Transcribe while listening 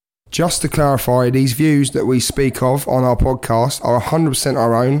Just to clarify, these views that we speak of on our podcast are 100%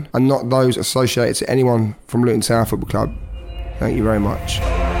 our own and not those associated to anyone from Luton Town Football Club. Thank you very much.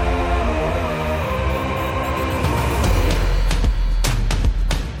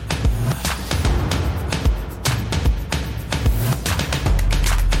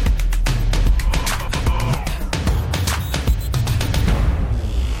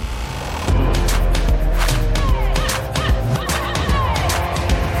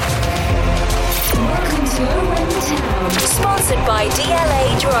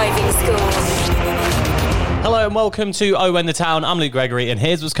 Welcome to Oh When the Town. I'm Luke Gregory, and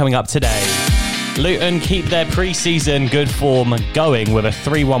here's what's coming up today. Luton keep their pre-season good form going with a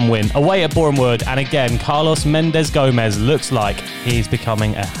 3-1 win away at Bournemouth, and again, Carlos Mendes Gomez looks like he's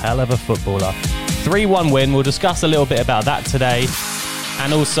becoming a hell of a footballer. 3-1 win, we'll discuss a little bit about that today.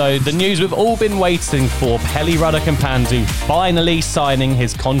 And also the news we've all been waiting for, Pelly Ruddock-Mpanzu finally signing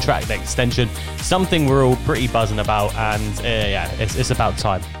his contract extension. Something we're all pretty buzzing about, and it's about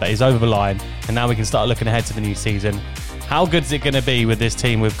time that he's over the line, and now we can start looking ahead to the new season. How good is it going to be with this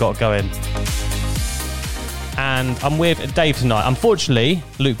team we've got going? And I'm with Dave tonight. Unfortunately,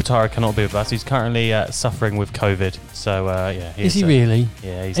 Luke Batara cannot be with us. He's currently suffering with COVID. So, is he really?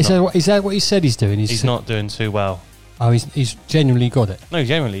 Yeah. Is that what he said he's doing? He's not doing too well. Oh, he's genuinely got it. No,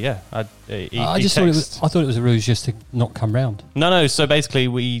 genuinely, yeah. I thought it was a ruse just to not come round. No. So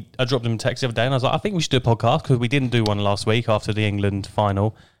basically, I dropped him a text the other day, and I was like, I think we should do a podcast because we didn't do one last week after the England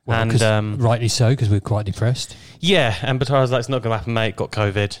final. Well, and rightly so, because we're quite depressed. Yeah, and Batara's like, it's not going to happen, mate. Got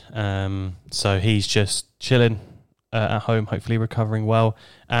COVID, so he's just chilling at home, hopefully recovering well.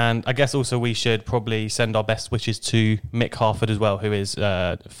 And I guess also we should probably send our best wishes to Mick Harford as well, who is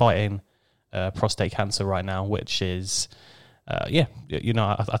fighting prostate cancer right now, which is, I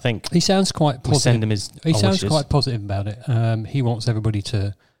think he sounds quite positive. Send him his. He sounds quite positive about it. He wants everybody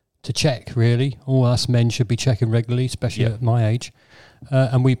to check. Really, all us men should be checking regularly, especially at my age.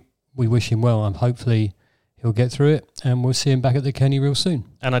 And we wish him well, and hopefully he'll get through it, and we'll see him back at the Kenny real soon.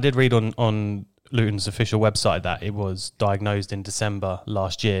 And I did read on Luton's official website that it was diagnosed in December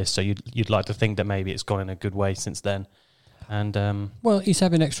last year, so you'd like to think that maybe it's gone in a good way since then. And well, he's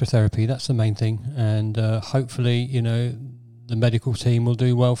having extra therapy. That's the main thing, and hopefully, the medical team will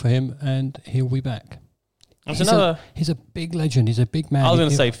do well for him, and he'll be back. He's a big legend. He's a big man. I was going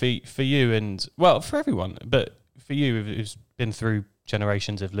to say for you and for everyone, but for you who's been through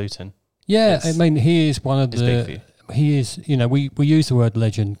generations of Luton. Yeah, I mean, he is one of the. He is. We use the word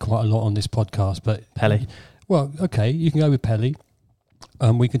legend quite a lot on this podcast, but Pelly. Well, okay, you can go with Pelly.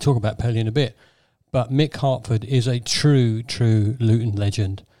 We can talk about Pelly in a bit. But Mick Harford is a true Luton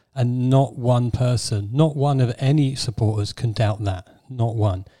legend, and not one person, not one of any supporters can doubt that. Not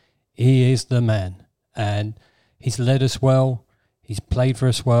one. He is the man, and he's led us well. He's played for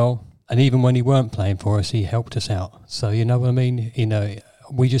us well, and even when he weren't playing for us, he helped us out. So you know what I mean.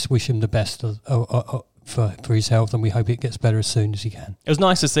 We just wish him the best for his health, and we hope it gets better as soon as he can. It was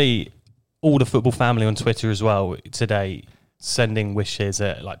nice to see all the football family on Twitter as well today, sending wishes.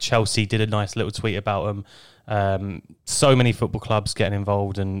 Like Chelsea did a nice little tweet about him. So many football clubs getting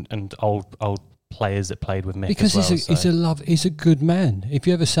involved, and old players that played with Mick because as well. He's a good man. If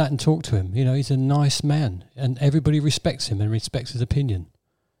you ever sat and talked to him, he's a nice man, and everybody respects him and respects his opinion.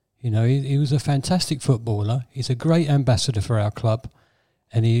 He was a fantastic footballer. He's a great ambassador for our club,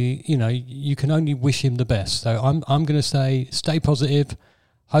 and you can only wish him the best. So I'm going to say, stay positive.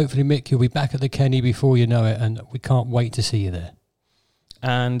 Hopefully, Mick, you'll be back at the Kenny before you know it, and we can't wait to see you there.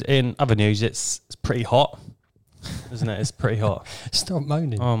 And in other news, it's pretty hot, isn't it? It's pretty hot. Stop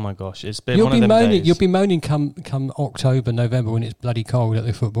moaning. Oh my gosh, it's been one of them days. You'll be moaning come October, November when it's bloody cold at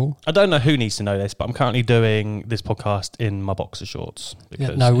the football. I don't know who needs to know this, but I'm currently doing this podcast in my boxer shorts.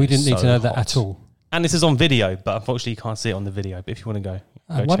 Yeah, no, we didn't need to know that at all. And this is on video, but unfortunately you can't see it on the video. But if you want to go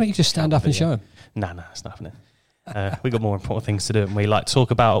why don't you just stand up and show him? No, it's not happening. We got more important things to do, and we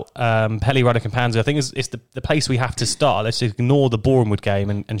talk about Pelly Ruddock-Mpanzu. I think it's the place we have to start. Let's just ignore the Bournemouth game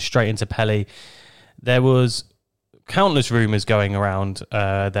and straight into Pelly. There was countless rumours going around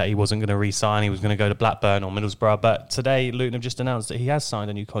that he wasn't going to re-sign. He was going to go to Blackburn or Middlesbrough, but today Luton have just announced that he has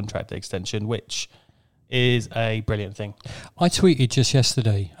signed a new contract extension, which is a brilliant thing. I tweeted just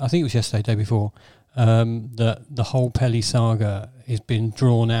yesterday, I think it was yesterday, day before, that the whole Pelly saga has been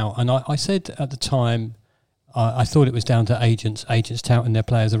drawn out, and I said at the time, I thought it was down to agents touting their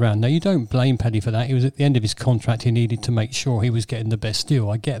players around. Now, you don't blame Pelly for that. He was at the end of his contract. He needed to make sure he was getting the best deal.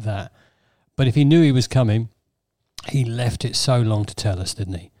 I get that. But if he knew he was coming, he left it so long to tell us,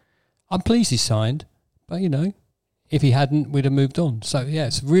 didn't he? I'm pleased he signed, but, if he hadn't, we'd have moved on. So, yeah,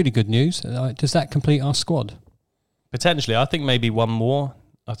 it's really good news. Does that complete our squad? Potentially. I think maybe one more.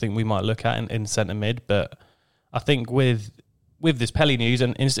 I think we might look at in centre mid. But I think with this Pelly news,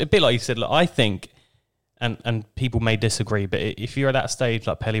 and it's a bit like you said, look, I think, and people may disagree, but if you're at that stage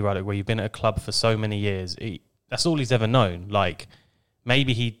like Pelly Ruddock, where you've been at a club for so many years, that's all he's ever known. Like,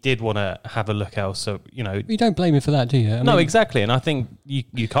 maybe he did want to have a look else. So, you know, you don't blame him for that, do you? I no, mean, exactly. And I think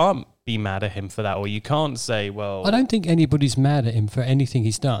you can't be mad at him for that, or you can't say, well, I don't think anybody's mad at him for anything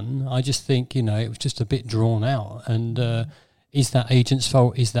he's done. I just think, you know, it was just a bit drawn out. And is that agent's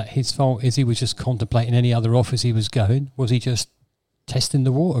fault? Is that his fault? Is he was just contemplating any other offers he was going? Was he just testing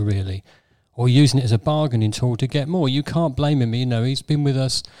the water, really? Or using it as a bargaining tool to get more? You can't blame him. You know, he's been with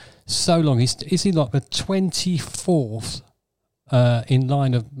us so long. Is he like the 24th in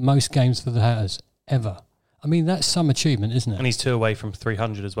line of most games for the Hatters ever? I mean, that's some achievement, isn't it? And he's 2 away from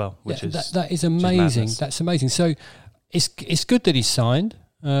 300 as well, which is that is amazing. That's amazing. So it's good that he's signed.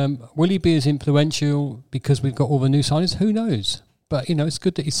 Will he be as influential because we've got all the new signings? Who knows? But, you know, it's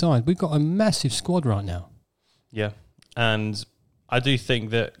good that he's signed. We've got a massive squad right now. Yeah. And I do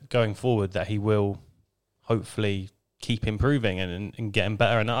think that going forward that he will hopefully keep improving and getting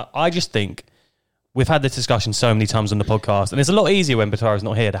better. And I just think we've had this discussion so many times on the podcast, and it's a lot easier when Bataro's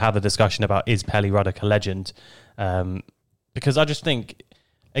not here to have a discussion about is Pelly Ruddock a legend? Because I just think,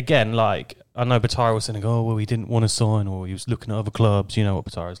 again, like, I know Bataro was saying, oh, well, he didn't want to sign, or he was looking at other clubs. You know what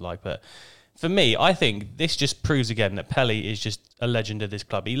Bataro's like. But for me, I think this just proves again that Pelly is just a legend of this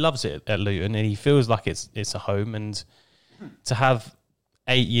club. He loves it at Luton, and he feels like it's a home. And to have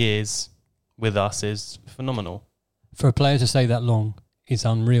 8 years with us is phenomenal. For a player to stay that long is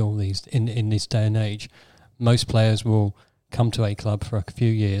unreal in this day and age. Most players will come to a club for a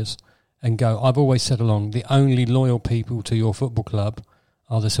few years and go, I've always said along, the only loyal people to your football club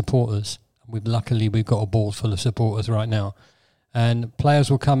are the supporters. Luckily, we've got a board full of supporters right now. And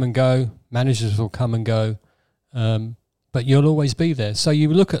players will come and go, managers will come and go, but you'll always be there. So you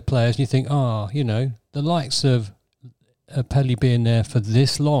look at players and you think, you know, the likes of Pelly being there for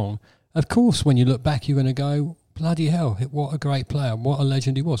this long, of course, when you look back, you're going to go, bloody hell, what a great player, what a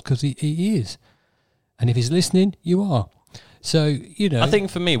legend he was, because he is. And if he's listening, you are. So, you know. I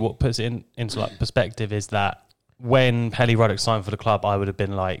think for me, what puts it into like perspective is that when Pelly Ruddock signed for the club, I would have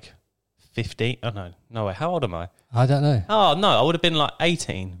been like 15. Oh, no way. How old am I? I don't know. Oh, no, I would have been like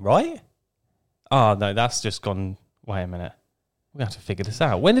 18, right? Oh, no, that's just gone. Wait a minute. We have to figure this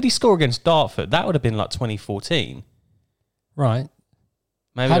out. When did he score against Dartford? That would have been like 2014. Right.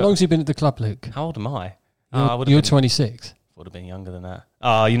 Maybe. How long has he been at the club, Luke? How old am I? You're 26. Would have been younger than that.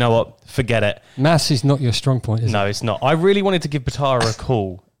 Oh, you know what? Forget it. Maths is not your strong point, is it? No, it's not. I really wanted to give Batara a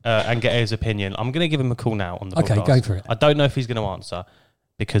call and get his opinion. I'm going to give him a call now on the podcast. Okay, go for it. I don't know if he's going to answer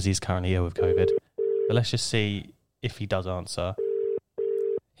because he's currently ill with COVID. But let's just see if he does answer.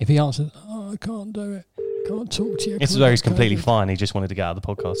 If he answers, I can't do it. Can't talk to you. It's where he's completely fine. He just wanted to get out of the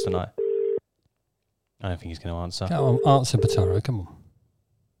podcast tonight. I don't think he's going to answer. Come on, answer, Bataro. Come on.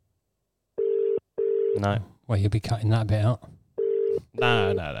 No. Well, you'll be cutting that bit out.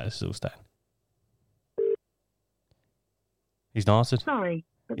 No, it's all staying. He's not answered. Sorry.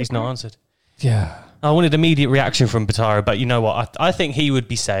 He's not answered. Yeah. I wanted immediate reaction from Bataro, but you know what? I think he would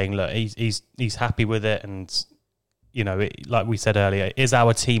be saying, look, he's happy with it, and you know, like we said earlier, is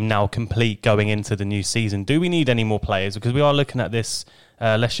our team now complete going into the new season? Do we need any more players? Because we are looking at this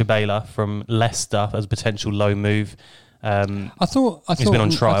Lesha Baylor from Leicester as a potential low move. I thought he's been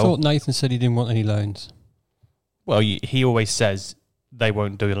on trial. I thought Nathan said he didn't want any loans. Well, he always says they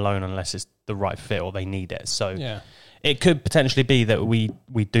won't do a loan unless it's the right fit or they need it. So yeah. It could potentially be that we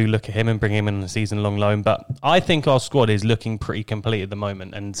do look at him and bring him in on a season-long loan. But I think our squad is looking pretty complete at the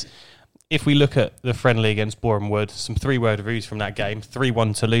moment. And if we look at the friendly against Boreham Wood, some 3-word reviews from that game,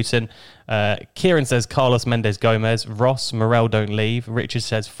 3-1 to Luton. Kieran says Carlos Mendes Gomez. Ross, Morel don't leave. Richard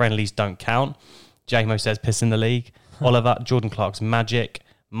says friendlies don't count. Jamo says piss in the league. Oliver, Jordan Clark's magic.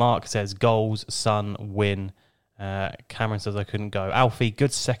 Mark says goals, Sun, win. Cameron says I couldn't go. Alfie,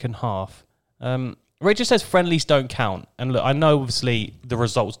 good second half. Richard says friendlies don't count. And look, I know obviously the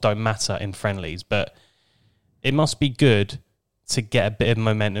results don't matter in friendlies, but it must be good to get a bit of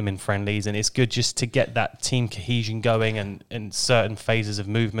momentum in friendlies, and it's good just to get that team cohesion going and certain phases of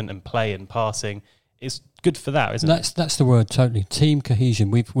movement and play and passing. It's good for that, isn't it? That's the word, totally. Team cohesion.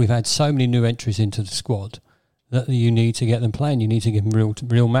 We've had so many new entries into the squad that you need to get them playing. You need to give them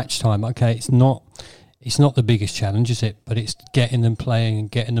real match time. Okay, it's not the biggest challenge, is it? But it's getting them playing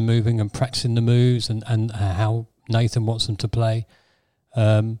and getting them moving and practicing the moves and how Nathan wants them to play.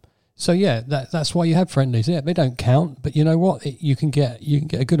 So yeah, that's why you have friendlies. Yeah, they don't count, but you know what? You can get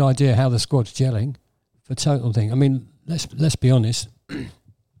a good idea how the squad's gelling for total thing. I mean, let's be honest.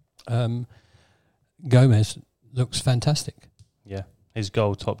 Gomez looks fantastic. Yeah, his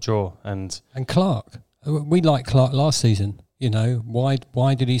goal top draw. And Clark, we liked Clark last season. You know,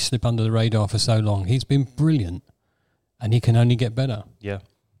 why did he slip under the radar for so long? He's been brilliant, and he can only get better. Yeah.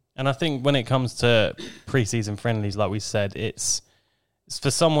 And I think when it comes to pre-season friendlies, like we said, it's for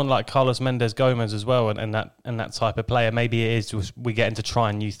someone like Carlos Mendes Gomez as well, and that type of player. Maybe it is we get into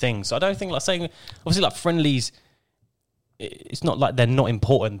trying new things. So I don't think, like saying, obviously, like friendlies, it's not like they're not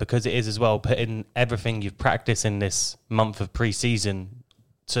important, because it is as well. Putting everything you've practiced in this month of pre-season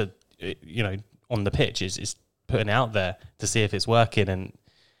to, you know, on the pitch is putting it out there to see if it's working, and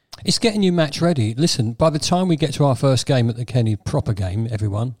it's getting you match ready. Listen, by the time we get to our first game at the Kenny, proper game,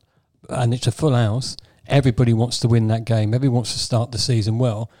 everyone, and it's a full house, everybody wants to win that game. Everybody wants to start the season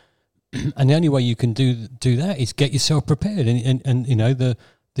well. And the only way you can do that is get yourself prepared. And you know,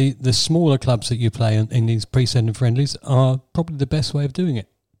 the smaller clubs that you play in these pre-season friendlies are probably the best way of doing it.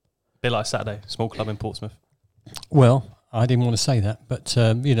 a bit like Saturday, small club in Portsmouth. Well, I didn't want to say that, but,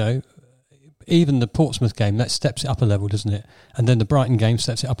 you know, even the Portsmouth game, that steps it up a level, doesn't it? And then the Brighton game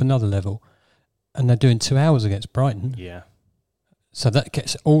steps it up another level. And they're doing 2 hours against Brighton. Yeah. So that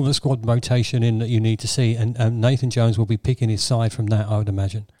gets all the squad rotation in that you need to see. And Nathan Jones will be picking his side from that, I would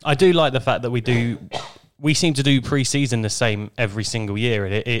imagine. I do like the fact that we seem to do pre-season the same every single year.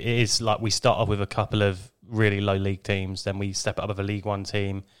 It is like we start off with a couple of really low league teams, then we step up with a League One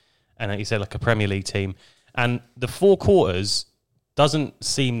team, and like you said, like a Premier League team. And the 4 quarters doesn't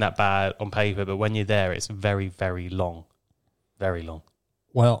seem that bad on paper, but when you're there, it's very, very long. Very long.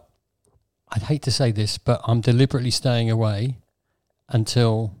 Well, I'd hate to say this, but I'm deliberately staying away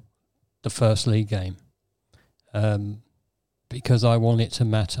until the first league game, because I want it to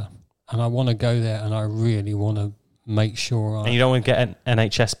matter. And I want to go there, and I really want to make sure And you don't want to get an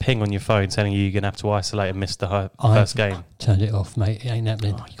NHS ping on your phone telling you're going to have to isolate and miss the first game. Turned it off, mate. It ain't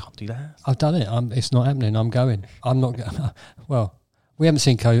happening. Oh, you can't do that. I've done it. It's not happening. I'm going. I'm not going. Well, we haven't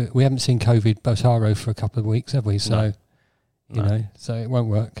seen COVID Botaro for a couple of weeks, have we? So, you know, so it won't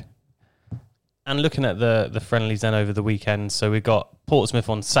work. And looking at the friendlies then over the weekend, so we've got Portsmouth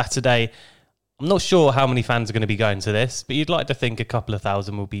on Saturday. I'm not sure how many fans are going to be going to this, but you'd like to think a couple of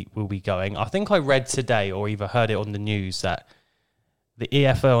thousand will be going. I think I read today, or either heard it on the news, that the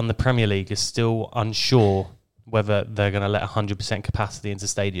EFL and the Premier League is still unsure whether they're going to let 100% capacity into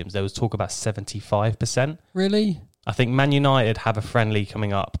stadiums. There was talk about 75%. Really? I think Man United have a friendly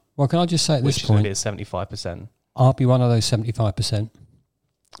coming up. Well, can I just say at this point, which is going to be at 75%. I'll be one of those 75%.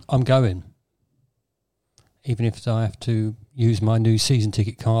 I'm going. Even if I have to use my new season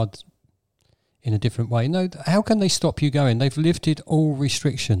ticket card in a different way. No, how can they stop you going? They've lifted all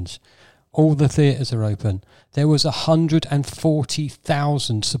restrictions. All the theatres are open. There was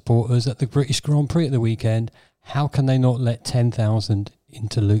 140,000 supporters at the British Grand Prix at the weekend. How can they not let 10,000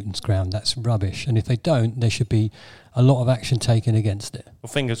 into Luton's ground? That's rubbish. And if they don't, there should be a lot of action taken against it.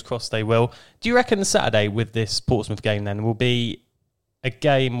 Well, fingers crossed they will. Do you reckon Saturday with this Portsmouth game then will be a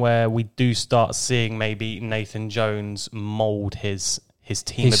game where we do start seeing maybe Nathan Jones mould his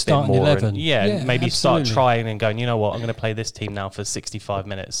team a bit more? 11. Yeah, maybe absolutely. start trying and going, you know what, I'm going to play this team now for 65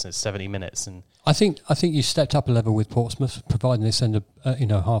 minutes and 70 minutes. And I think you stepped up a level with Portsmouth, providing they send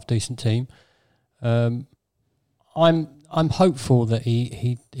a half decent team. I'm hopeful that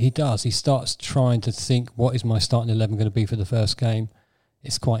he does. He starts trying to think, what is my starting 11 going to be for the first game?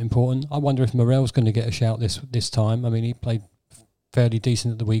 It's quite important. I wonder if Morel's going to get a shout this time. I mean, he played fairly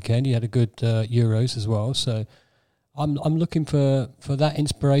decent at the weekend. He had a good Euros as well. So I'm looking for that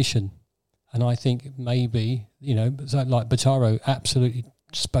inspiration. And I think maybe, you know, like Botaro absolutely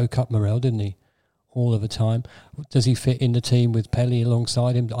spoke up Morel, didn't he? All of the time. Does he fit in the team with Pelly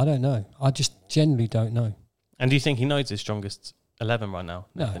alongside him? I don't know. I just generally don't know. And do you think he knows his strongest 11 right now,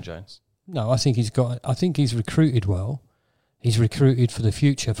 Nathan No. Jones? No, I think he's recruited well. He's recruited for the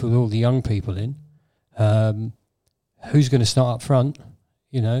future, for all the young people in. Who's going to start up front?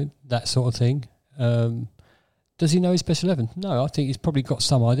 You know, that sort of thing. Does he know his best 11? No, I think he's probably got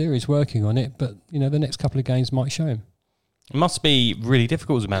some idea. He's working on it, but, you know, the next couple of games might show him. It must be really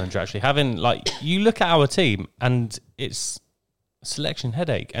difficult as a manager, actually. Having, like, you look at our team and it's a selection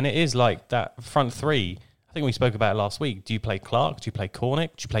headache. And it is like that front three. I think we spoke about it last week. Do you play Clark? Do you play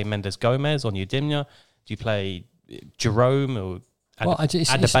Cornick? Do you play Mendes Gomez on Udimna? Do you play Jerome or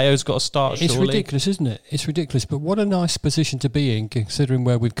Adebayo's got to start? It's surely? ridiculous, isn't it? It's ridiculous. But what a nice position to be in, considering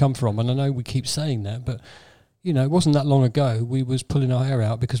where we've come from. And I know we keep saying that, but you know, it wasn't that long ago we was pulling our hair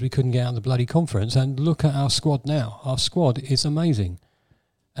out because we couldn't get out of the bloody conference. And look at our squad now. Our squad is amazing.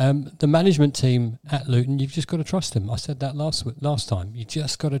 The management team at Luton, you've just got to trust them. I said that last time. You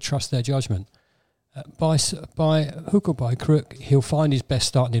just got to trust their judgment. By hook or by crook, he'll find his best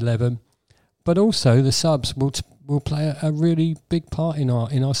starting 11. but also the subs will play a really big part in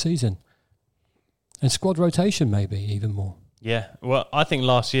our season, and squad rotation maybe even more. Yeah, well, I think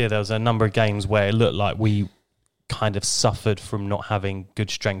last year there was a number of games where it looked like we kind of suffered from not having good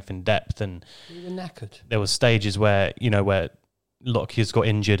strength and depth, and We were knackered. there was stages where Lockyer's got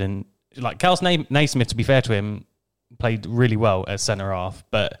injured, and like Carlos Naismith, to be fair to him, played really well as centre half.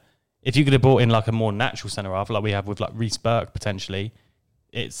 But if you could have brought in like a more natural centre half, like we have with like Reece Burke potentially,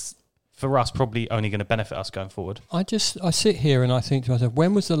 it's for us probably only going to benefit us going forward. I sit here and I think to myself,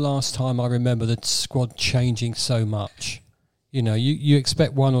 when was the last time I remember the squad changing so much? You know, you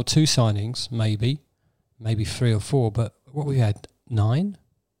expect 1 or 2 signings, maybe 3 or 4, but what we had, 9,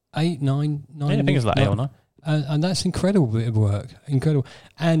 8, 9. Yeah, I think it was like 8 or 9. And that's incredible bit of work, incredible.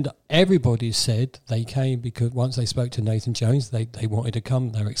 And everybody said they came because once they spoke to Nathan Jones, they wanted to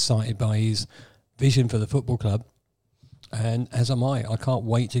come. They're excited by his vision for the football club. And as am I can't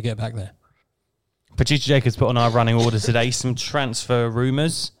wait to get back there. Patricia Jacobs put on our running order today some transfer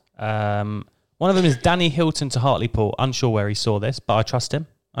rumours. One of them is Danny Hilton to Hartlepool. Unsure where he saw this, but I trust him.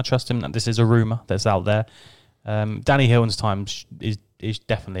 I trust him that this is a rumour that's out there. Danny Hilton's time is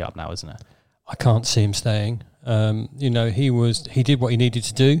definitely up now, isn't it? I can't see him staying. He did what he needed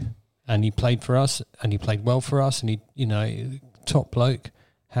to do, and he played for us, and he played well for us, and he, top bloke.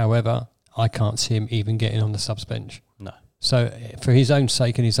 However, I can't see him even getting on the subs bench. No. So for his own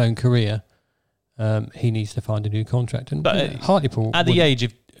sake and his own career, he needs to find a new contract. And Hartlepool, at the age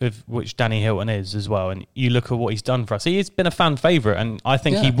of which Danny Hilton is as well, and you look at what he's done for us, he has been a fan favourite, and I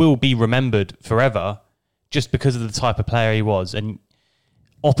think he will be remembered forever just because of the type of player he was. And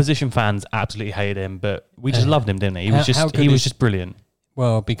opposition fans absolutely hated him, but we just loved him, didn't he? He was just brilliant.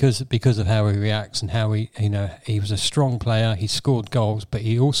 Well, because of how he reacts and how he was a strong player. He scored goals, but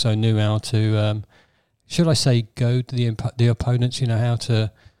he also knew how to, should I say, go to the opponents. How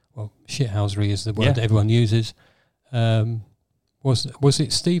to, shithousery is the word that everyone uses. Was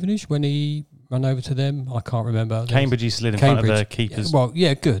it Stevenage when he ran over to them? I can't remember. Cambridge, he slid in front of the keepers.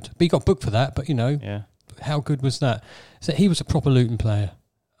 Yeah, good. But he got booked for that. But how good was that? So he was a proper Luton player.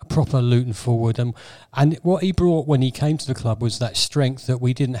 A proper Luton forward, and what he brought when he came to the club was that strength that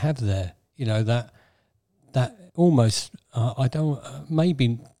we didn't have there. That almost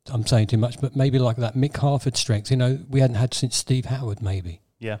maybe I'm saying too much, but maybe like that Mick Harford strength. We hadn't had since Steve Howard, maybe.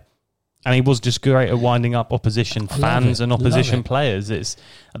 Yeah, and he was just great at winding up opposition fans and opposition players. It's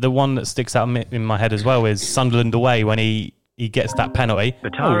the one that sticks out in my head as well is Sunderland away when he gets that penalty.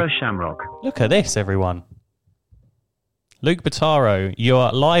 Bataro Shamrock. Look at this, everyone. Luke Bataro,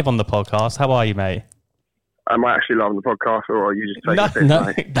 you're live on the podcast. How are you, mate? Am I actually live on the podcast, or are you just taking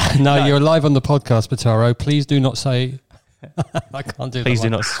it? No, you're live on the podcast, Bataro. Please do not say... I can't do that. Please do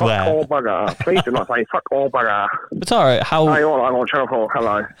not swear. Fuck all bugger. Please do not say fuck all bugger. Bataro, Hey, all I'm on Channel 4.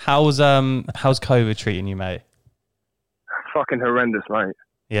 Hello. How's COVID treating you, mate? Fucking horrendous, mate.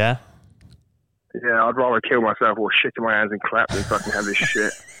 Yeah? Yeah, I'd rather kill myself or shit in my hands and clap than fucking have this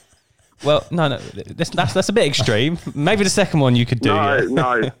shit. Well, no, that's a bit extreme. Maybe the second one you could do.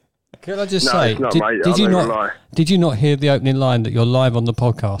 No. Could I just say, not, did you not hear the opening line that you're live on the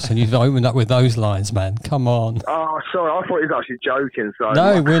podcast and you've opened up with those lines, man? Come on. Oh, sorry, I thought he was actually joking. So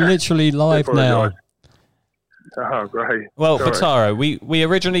no, we're literally live now. Oh, great. Well, Bataro, we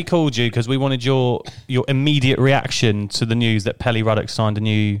originally called you because we wanted your immediate reaction to the news that Pelly Ruddock signed a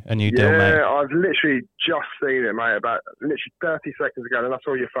new deal, mate. Yeah, I've literally just seen it, mate, about literally 30 seconds ago, and I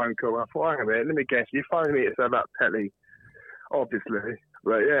saw your phone call, and I thought, hang on a minute, let me guess, you phoned me to say about Pelly, obviously,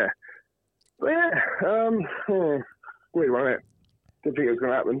 but yeah. Weird, wasn't it? Didn't think it was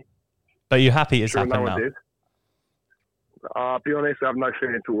going to happen. But you're happy it's happened no now? Did. I'll be honest, I have no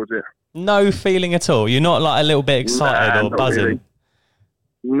feeling towards it. No feeling at all? You're not like a little bit excited or buzzing? Really.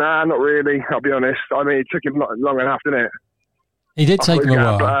 Nah, not really, I'll be honest. I mean, it took him long enough, didn't it? He did take him a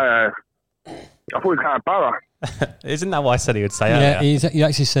while. I thought he was going to Borough. Isn't that what I said he would say earlier? He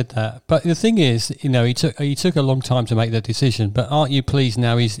actually said that. But the thing is, he took a long time to make that decision. But aren't you pleased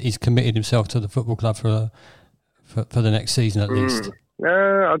now he's committed himself to the football club for the next season at least?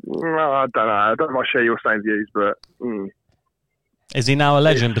 I don't know. I don't know if I share your same views, but... Is he now a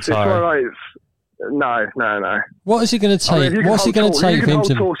legend, Bataro? No. What is he going to take? What's he going to take for him to...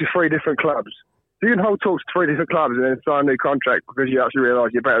 You can hold talks to 3 different clubs. You can hold talks to 3 different clubs and then sign a new contract because you actually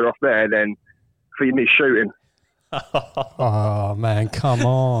realise you're better off there than for me shooting. Oh, man, come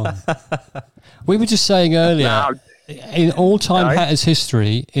on. We were just saying earlier, in all-time Hatters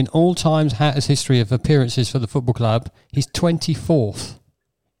history, of appearances for the football club, he's 24th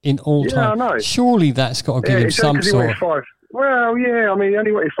in all time. Yeah, I know. Surely that's got to give him some sort of... Well, yeah, I mean, he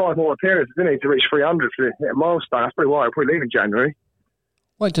only wanted 5 more appearances, didn't he, to reach 300 for a milestone. That's pretty why he'll probably leave in January.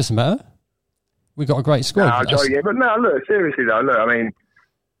 Well, it doesn't matter. we got a great squad. No, joking. But no, look, seriously though, look, I mean,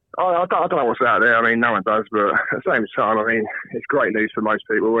 I don't know what's out there. I mean, no one does, but at the same time, I mean, it's great news for most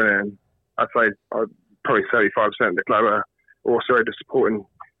people, and I'd say probably 35% of the club the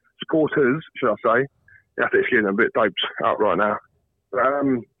supporters, should I say. You have to excuse them, a bit doped up right now.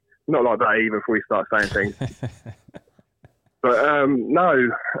 Not like that even before we start saying things. But no,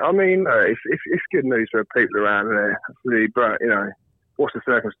 I mean, it's good news for people around there, really, but, you know, what's the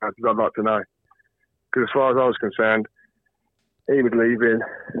circumstances, I'd like to know. Because as far as I was concerned, he was leaving.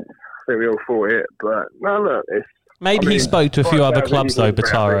 I think we all thought it, but no, look, Maybe he spoke to a few other clubs though,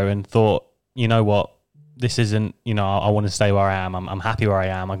 Bataro, and thought, you know what, this isn't, you know, I want to stay where I am. I'm happy where I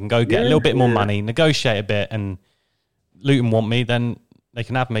am. I can go get a little bit more money, negotiate a bit, and Luton want me, then they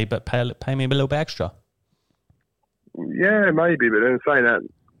can have me, but pay me a little bit extra. Yeah, maybe, but then saying that,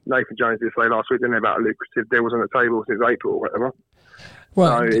 Nathan Jones did say last week, didn't he, about a lucrative deal was on the table since April or whatever.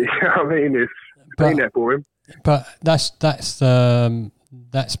 Well, so, I mean, it's been there for him. But that's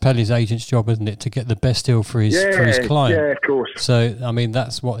Pelly's agent's job, isn't it, to get the best deal for his client? Yeah, of course. So I mean,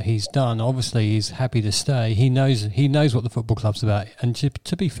 that's what he's done. Obviously, he's happy to stay. He knows what the football club's about, and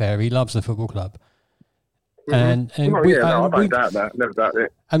to be fair, he loves the football club. And I don't doubt that. Never doubt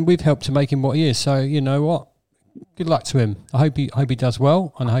it. And we've helped to make him what he is. So you know what? Good luck to him. I hope he does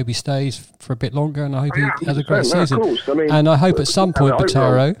well, and I hope he stays for a bit longer, and I hope he has a great season. Of course. I mean, and I hope at some point,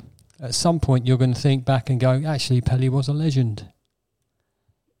 Bataro, at some point you're going to think back and go, actually, Pelly was a legend.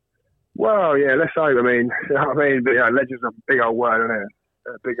 Well, yeah, let's hope. I mean, but, yeah, legend's a big old word, isn't it?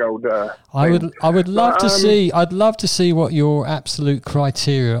 A big old. I would love to see. I'd love to see what your absolute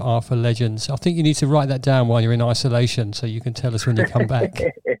criteria are for legends. I think you need to write that down while you're in isolation, so you can tell us when you come back.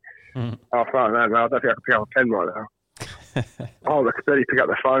 Oh, fuck, man. I don't think I can pick up a pen right now. I could barely pick up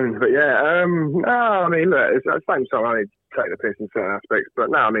the phone. But yeah, no, I mean, look, it's at the same time, I need to take the piss in certain aspects. But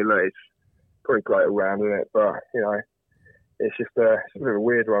no, I mean, look, it's pretty great all round, isn't it? But, you know, it's just a bit of a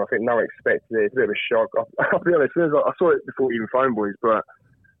weird one. I think no one expected it. It's a bit of a shock. I'll be honest, I saw it before even Phone Boys, but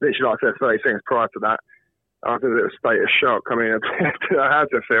literally, like I said, 30 seconds prior to that, I was in a bit of a state of shock. I mean, I had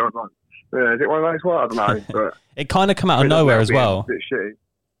to feel, I was like, yeah, is it one of those? Well, I don't know. But it kind of come out of nowhere as well. A bit shitty.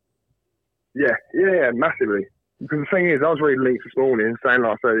 Yeah, massively. Because the thing is, I was reading links this morning saying,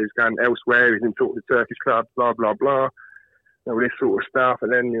 like I said, he's going elsewhere, he's in talk to Turkish clubs, blah, blah, blah, all this sort of stuff.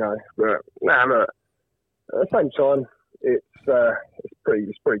 And then, you know, but look, at the same time, it's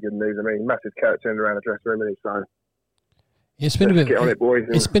pretty good news. I mean, massive character turned around the dressing room, isn't he? So it's been get on it, boys.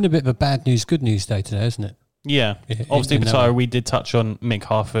 It's been a bit of a bad news, good news day today, isn't it? Yeah. Obviously, Bataro, we did touch on Mick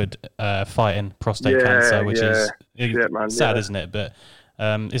Harford fighting prostate cancer, which is sad, isn't it? But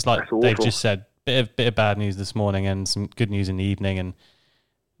it's like they've just said, bit of bad news this morning and some good news in the evening, and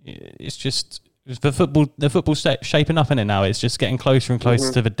it's just the football's shaping up in it now. It's just getting closer and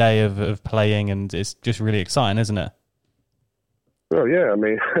closer to the day of playing, and it's just really exciting, isn't it? Well, yeah, I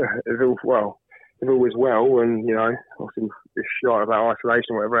mean, if all is well, and, you know, obviously it's short about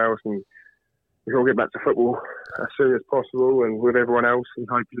isolation or whatever else, and we can all get back to football as soon as possible and with everyone else, and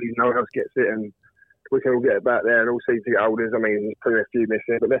hopefully no one else gets it, and we can all get back there and all seem to get older. I mean, there's probably a few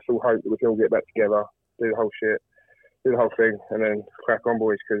missing, but let's all hope that we can all get back together, do the whole shit, do the whole thing, and then crack on,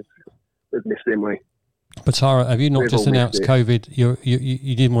 boys, because we've missed him, we. Bataro, have you not just announced COVID? You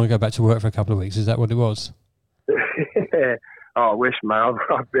didn't want to go back to work for a couple of weeks. Is that what it was? Oh, I wish, man.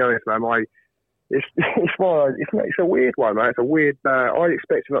 I'll be honest, man. It's a weird one, man. It's a weird. I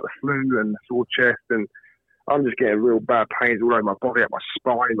expected like the flu and sore chest, and I'm just getting real bad pains all over my body, up my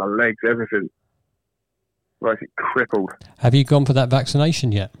spine, my legs, everything. Like crippled. Have you gone for that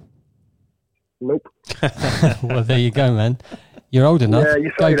vaccination yet? Nope. Well, there you go, man. You're old enough. Yeah,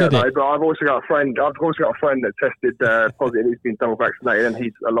 you say that, though, but I've also got a friend. That tested positive. He's been double vaccinated, and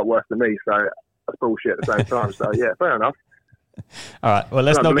he's a lot worse than me. So that's bullshit at the same time. So yeah, fair enough. All right. Well,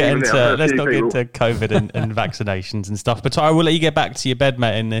 let's not get into COVID and vaccinations and stuff. But Tyra, we'll let you get back to your bed,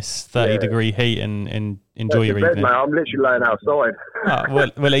 mate, in this 30-degree heat and enjoy your evening. Mate, I'm literally laying outside.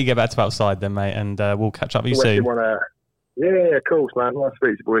 We'll let you get back to outside then, mate, and we'll catch up with you soon. Yeah, of course, man. Nice to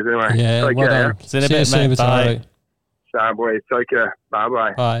speak to you boys anyway. Yeah, take care. See you in a bit, mate. Bye. Ciao, boys. Take care.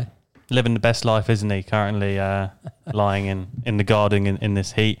 Bye-bye. Bye. Living the best life, isn't he? Currently lying in the garden in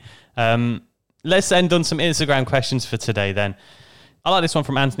this heat. Let's end on some Instagram questions for today then. I like this one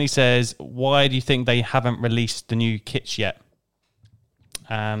from Anthony. Says, why do you think they haven't released the new kits yet?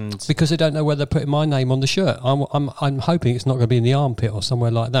 And because they don't know where they're putting my name on the shirt. I'm hoping it's not going to be in the armpit or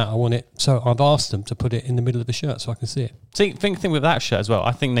somewhere like that. I want it, so I've asked them to put it in the middle of the shirt so I can see it. See, think with that shirt as well.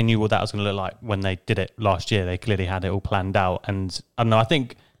 I think they knew what that was going to look like when they did it last year. They clearly had it all planned out. And I don't know, I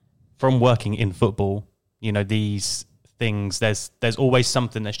think from working in football, you know, these things, there's always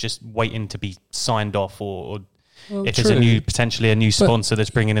something that's just waiting to be signed off, or Well, if true. there's potentially a new sponsor that's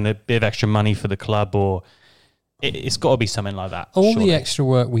bringing in a bit of extra money for the club, or it's got to be something like that. All surely. the extra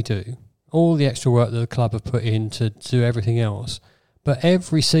work we do, all the extra work that the club have put in to do everything else, but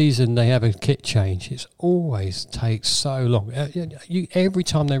every season they have a kit change. It always takes so long. Every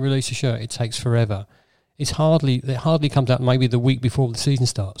time they release a shirt, it takes forever. It hardly comes out maybe the week before the season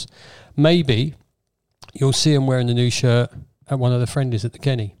starts. Maybe you'll see them wearing the new shirt at one of the friendlies at the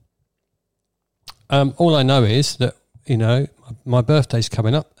Kenny. All I know is that, my birthday's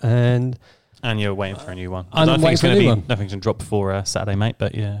coming up and you're waiting for a new one. I'm I don't think it's waiting for a new going to one. nothing's going to drop before Saturday, mate.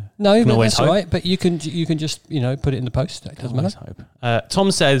 But yeah, no, can but always that's hope. all right. But you can just put it in the post. It doesn't Always matter. hope.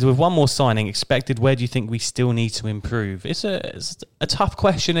 Tom says, with one more signing expected, where do you think we still need to improve? It's a tough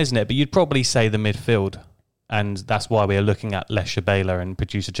question, isn't it? But you'd probably say the midfield. And that's why we're looking at Lesher Baylor, and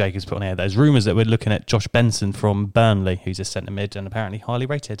producer Jacobs put on air. There's rumours that we're looking at Josh Benson from Burnley, who's a centre mid and apparently highly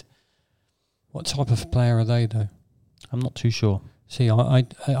rated. What type of player are they, though? I'm not too sure. See, I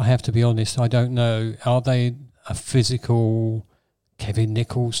have to be honest. I don't know. Are they a physical Kevin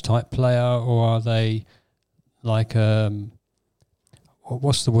Nichols type player, or are they like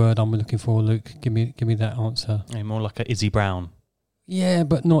what's the word I'm looking for, Luke? Give me that answer. Yeah, more like a Izzy Brown. Yeah,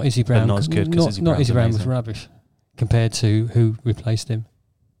 but not Izzy Brown. not as good, 'cause Izzy not Brown's Izzy Brown was amazing. rubbish compared to who replaced him.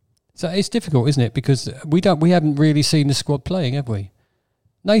 So it's difficult, isn't it? Because we haven't really seen the squad playing, have we?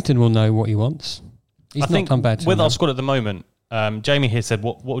 Nathan will know what he wants. He's I not think done bad to with him, our though. squad at the moment, Jamie here said,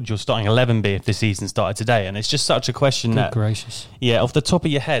 what would your starting 11 be if the season started today? And it's just such a question Good that, gracious. yeah, off the top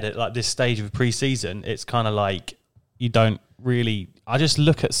of your head at like this stage of pre-season, it's kind of like you don't really... I just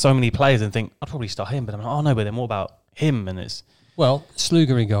look at so many players and think, I'd probably start him, but I'm like, oh no, but then what about him? And it's... Well,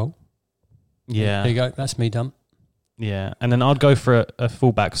 Sluger in goal. Yeah. There you go. That's me done. Yeah, and then I'd go for a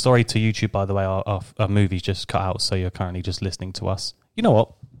fullback. Sorry to YouTube, by the way, our movie's just cut out, so you're currently just listening to us. You know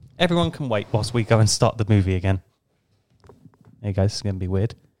what? Everyone can wait whilst we go and start the movie again. There you go, this is going to be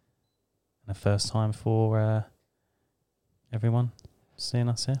weird. And the first time for everyone seeing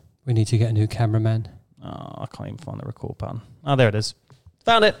us here. We need to get a new cameraman. Oh, I can't even find the record button. Oh, there it is.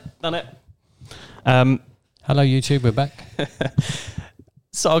 Found it. Done it. Hello, YouTube. We're back.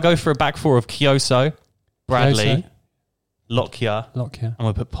 So I'll go for a back four of Kioso, Bradley, Lockyer. Lockyer. I'm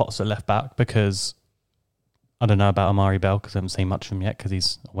going to put Potts at left back because I don't know about Amari Bell because I haven't seen much of him yet because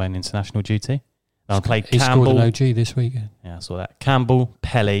he's away on international duty. And I'll play He Campbell. scored an OG this weekend. Yeah, I saw that. Campbell,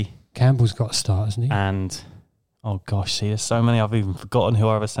 Pelly, Campbell's got a start, hasn't he? and oh gosh, see, there's so many I've even forgotten who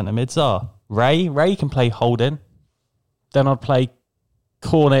our other centre mids are. Ray can play holding. Then I'd play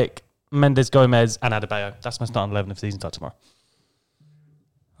Cornick, Mendes Gomez, and Adebayo. That's my starting 11 if the season starts tomorrow.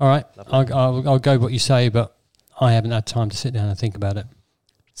 All right. I'll go what you say, but I haven't had time to sit down and think about it.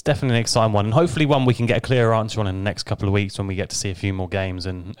 It's definitely an exciting one, and hopefully one we can get a clearer answer on in the next couple of weeks when we get to see a few more games,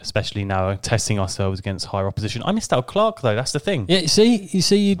 and especially now testing ourselves against higher opposition. I missed out Clark though. That's the thing. Yeah, you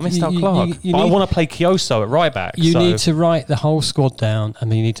see, I missed out Clark. you But I need- want to play Kioso at right back. You so need to write the whole squad down,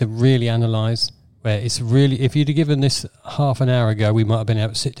 and you need to really analyse where it's really. If you'd have given this half an hour ago, we might have been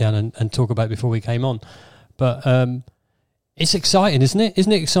able to sit down and talk about it before we came on. But it's exciting, isn't it?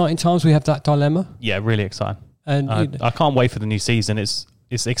 Isn't it exciting times we have that dilemma? yeah, really exciting. And I can't wait for the new season.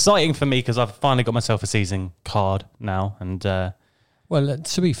 It's exciting for me because I've finally got myself a season card now, and well,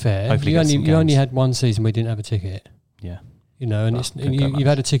 to be fair, Hopefully you get some only games. had one season we didn't have a ticket. yeah, And Well, it's couldn't go you've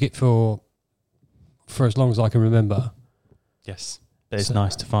had a ticket for as long as I can remember. yes. But it's So-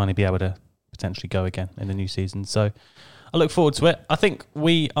 nice to finally be able to potentially go again in the new season. So I look forward to it. I think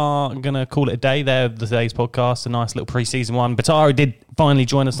we are going to call it a day there, today's podcast, a nice little pre-season one. Bataro did finally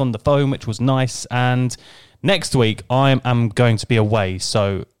join us on the phone, which was nice. And next week, I am going to be away.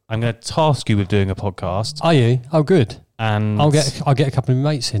 So I'm going to task you with doing a podcast. Are you? Oh, good. And I'll get a couple of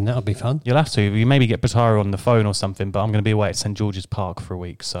mates in. That'll be fun. You'll have to. You maybe get Bataro on the phone or something, but I'm going to be away at St. George's Park for a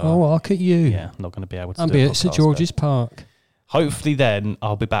week. So Oh, I'll look at you. yeah, I'm not going to be able to I'll do be a at St podcast, George's Park. but hopefully then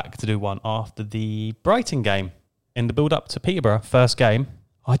I'll be back to do one after the Brighton game in the build-up to Peterborough. First game.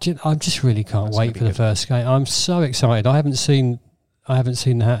 I just really can't That's wait gonna be for the good. first game. I'm so excited. I haven't seen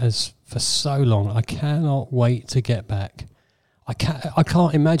the Hatters for so long. I cannot wait to get back. I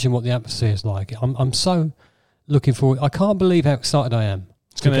can't imagine what the atmosphere is like. I'm so looking forward. I can't believe how excited I am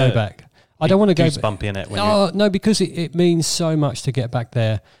to gonna go back. I don't want to go. Goosebumpy in it. When you, Oh no, because it means so much to get back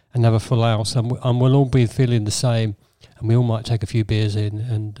there and have a full house, and we'll all be feeling the same. And we all might take a few beers in,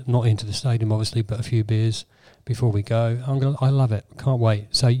 and not into the stadium, obviously, but a few beers before we go. I love it. Can't wait.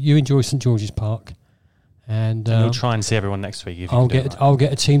 So you enjoy St George's Park, And we'll try and see everyone next week. If you I'll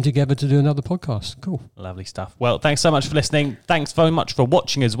get a team together to do another podcast. Cool. Lovely stuff. Well, thanks so much for listening. Thanks very much for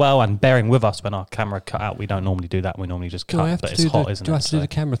watching as well and bearing with us when our camera cut out. We don't normally do that. We normally just cut, but it's hot, isn't it? Do I have to do the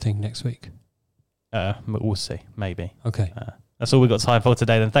camera thing next week? We'll see. Maybe. Okay. That's all we've got time for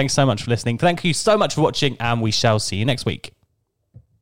today then. Thanks so much for listening. Thank you so much for watching, and we shall see you next week.